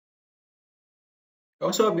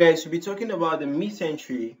What's up, guys? We'll be talking about the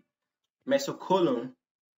mesentery, mesocolon,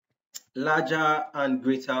 larger and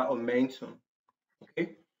greater omentum.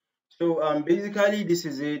 Okay, so basically this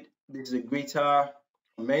is it. This is a greater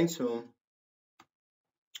omentum.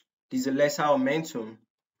 This is a lesser omentum,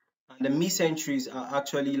 and the mesenteries are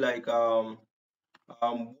actually like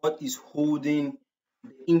what is holding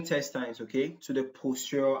the intestines, okay, to the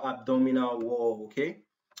posterior abdominal wall, okay,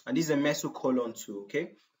 and this is a mesocolon too,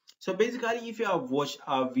 okay. So basically, if you have watched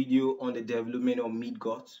our video on the development of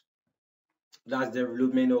midgut, that's the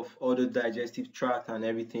development of all the digestive tract and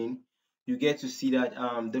everything, you get to see that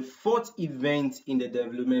the fourth event in the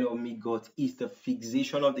development of midgut is the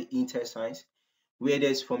fixation of the intestines, where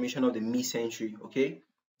there's formation of the mesentery, okay,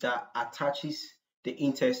 that attaches the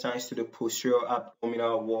intestines to the posterior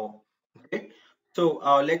abdominal wall. Okay, so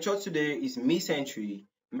our lecture today is mesentery,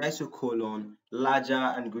 mesocolon, larger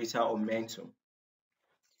and greater omentum.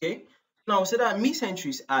 Okay, now so that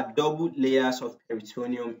mesenteries are double layers of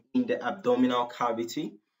peritoneum in the abdominal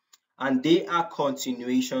cavity, and they are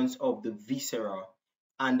continuations of the visceral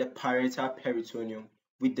and the parietal peritoneum,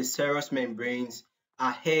 with the serous membranes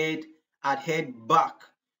adhered back,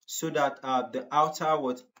 so that the outer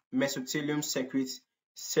mesothelium secretes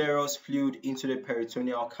serous fluid into the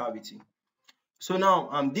peritoneal cavity. So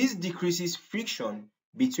now this decreases friction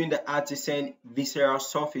between the adjacent visceral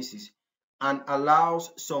surfaces and allows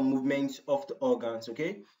some movement of the organs.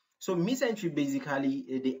 Okay, so mesentery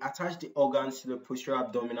basically they attach the organs to the posterior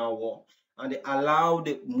abdominal wall, and they allow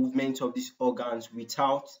the movement of these organs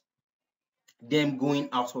without them going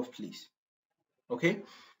out of place. Okay,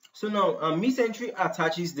 so now mesentery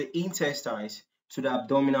attaches the intestines to the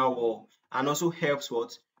abdominal wall and also helps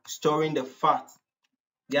storing the fat.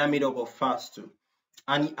 They are made up of fats too,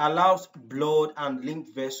 and it allows blood and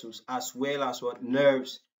lymph vessels as well as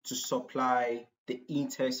nerves to supply the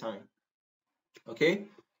intestine. Okay,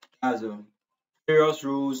 as various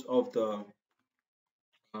rules of the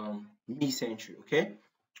mesentery. Okay,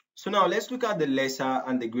 so now let's look at the lesser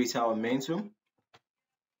and the greater omentum.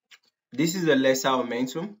 This is the lesser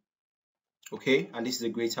omentum, okay, and this is the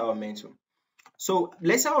greater omentum. So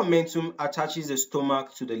lesser omentum attaches the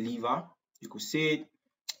stomach to the liver. You could say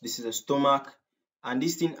this is the stomach, and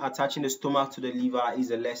this thing attaching the stomach to the liver is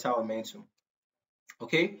the lesser omentum.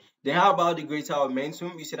 Okay, then how about the greater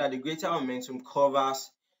omentum? We said that the greater omentum covers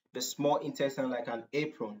the small intestine like an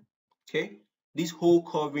apron. Okay, this whole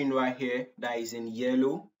covering right here that is in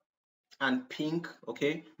yellow and pink,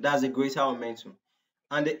 okay, that's the greater omentum.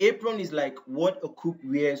 And the apron is like what a cook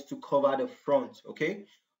wears to cover the front. Okay,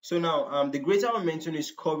 so now the greater omentum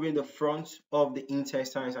is covering the front of the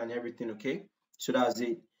intestines and everything. Okay, so that's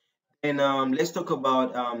it. And let's talk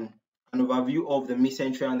about an overview of the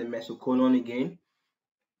mesentery and the mesocolon again.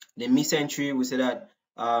 The mesentery, we say that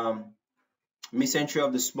mesentery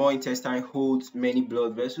of the small intestine holds many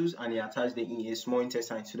blood vessels, and it attaches the small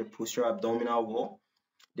intestine to the posterior abdominal wall.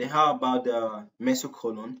 Then how about the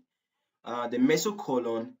mesocolon? The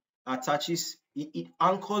mesocolon attaches, it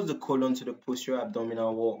anchors the colon to the posterior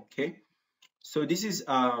abdominal wall. Okay, so this is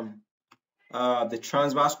the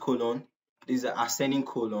transverse colon, this is the ascending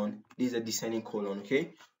colon, this is the descending colon.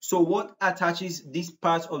 Okay, so what attaches this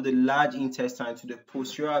part of the large intestine to the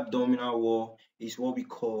posterior abdominal wall is what we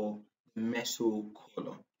call the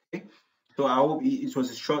mesocolon. Okay, so I hope it was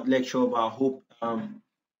a short lecture, but I hope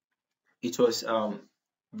it was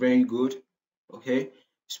very good. Okay,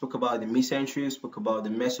 spoke about the mesentery, spoke about the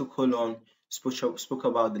mesocolon, spoke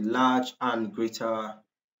about the larger and greater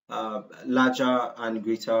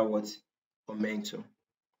omentum.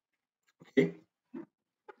 Okay,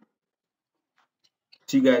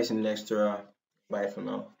 see you guys in the next bye for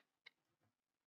now.